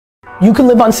You can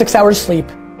live on 6 hours sleep.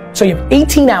 So you have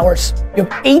 18 hours. You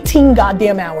have 18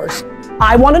 goddamn hours.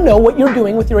 I want to know what you're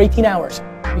doing with your 18 hours.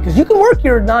 Because you can work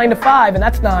your 9 to 5, and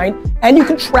that's 9, and you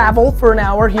can travel for an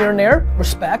hour here and there.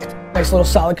 Respect. Nice little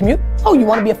solid commute. Oh, you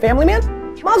want to be a family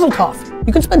man? Mazel tov.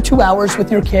 You can spend 2 hours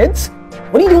with your kids.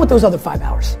 What are you doing with those other 5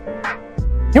 hours?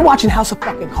 You're watching House of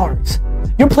fucking Cards.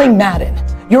 You're playing Madden.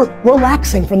 You're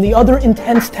relaxing from the other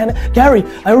intense 10. Gary,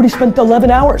 I already spent 11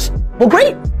 hours. Well,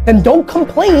 great. Then don't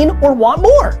complain or want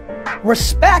more.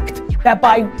 Respect that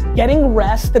by getting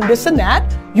rest and this and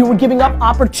that, you were giving up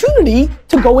opportunity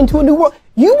to go into a new world.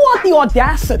 You want the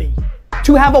audacity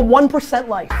to have a 1%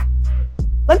 life.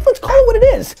 Let's call it what it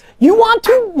is. You want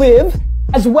to live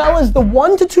as well as the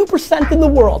 1 to 2% in the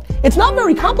world. It's not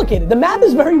very complicated. The math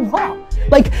is very raw.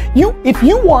 Like, if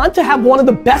you want to have one of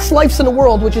the best lives in the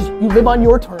world, which is you live on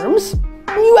your terms,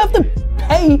 you have to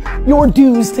pay your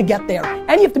dues to get there.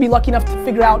 And you have to be lucky enough to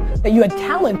figure out that you had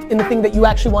talent in the thing that you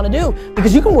actually want to do.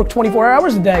 Because you can work 24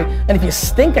 hours a day, and if you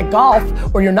stink at golf,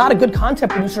 or you're not a good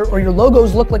content producer, or your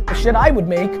logos look like the shit I would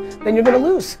make, then you're gonna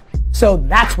lose. So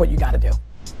that's what you gotta do.